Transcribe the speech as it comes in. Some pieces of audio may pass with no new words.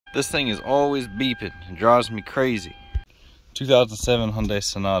This thing is always beeping. It drives me crazy. 2007 Hyundai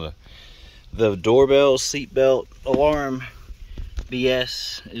Sonata. The doorbell, seatbelt, alarm,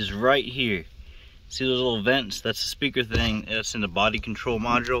 BS is right here. See those little vents? That's the speaker thing. That's in the body control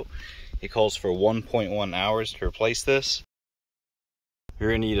module. It calls for 1.1 hours to replace this. You're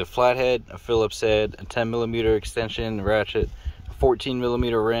gonna need a flathead, a Phillips head, a 10mm extension ratchet, a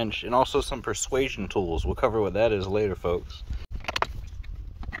 14mm wrench, and also some persuasion tools. We'll cover what that is later, folks.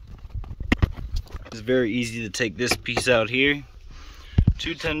 It's very easy to take this piece out here.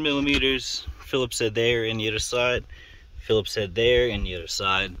 Two 10mm, Phillips head there and the other side, Phillips head there and the other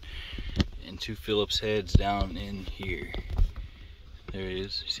side, and two Phillips heads down in here. There it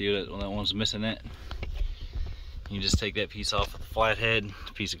is. See that one's missing that? You just take that piece off with the flathead.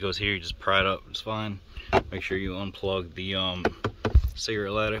 The piece that goes here, you just pry it up, it's fine. Make sure you unplug the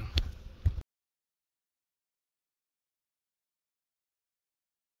cigarette lighter.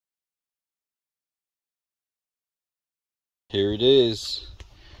 Here it is.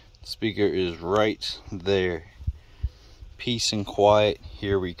 The speaker is right there. Peace and quiet,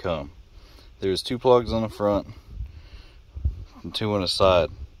 here we come. There's two plugs on the front and two on the side.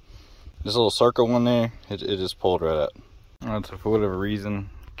 This little circle one there, it just pulled right out. Alright, so for whatever reason,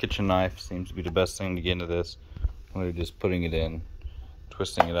 kitchen knife seems to be the best thing to get into this. We're just putting it in,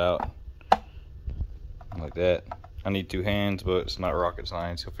 twisting it out like that. I need two hands, but it's not rocket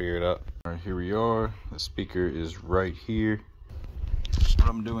science, you'll figure it out. Alright, here we are. The speaker is right here. What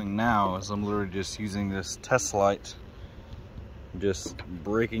I'm doing now is I'm literally just using this test light, just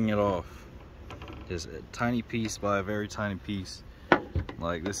breaking it off. Just a tiny piece by a very tiny piece.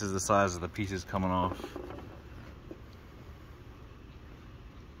 Like, this is the size of the pieces coming off.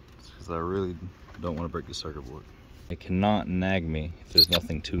 Because I really don't want to break the circuit board. It cannot nag me if there's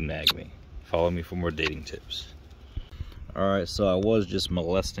nothing to nag me. Follow me for more dating tips. Alright, so I was just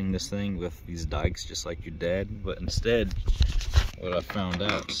molesting this thing with these dikes just like your dad, but instead what I found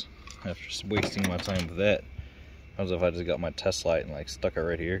out after wasting my time with that, I was if I just got my test light and like stuck it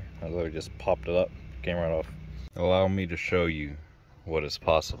right here. I literally just popped it up, came right off. Allow me to show you what is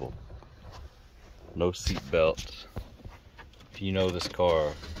possible. No seat belt. If you know this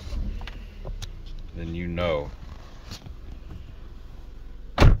car, then you know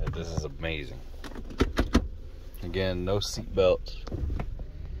that this is amazing. Again, no seat belt.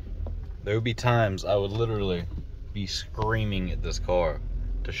 There would be times I would literally be screaming at this car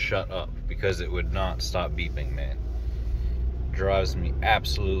to shut up because it would not stop beeping, man. It drives me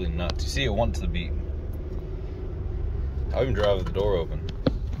absolutely nuts. You see, it wants to beep. I even drive with the door open.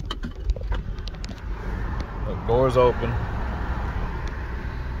 Look, door's open.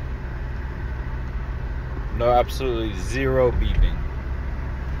 No, absolutely zero beeping.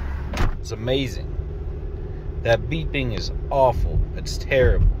 It's amazing. That beeping is awful. It's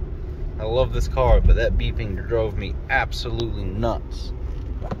terrible. I love this car, but that beeping drove me absolutely nuts.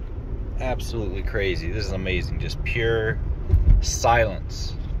 Absolutely crazy. This is amazing. Just pure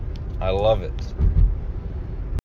silence. I love it.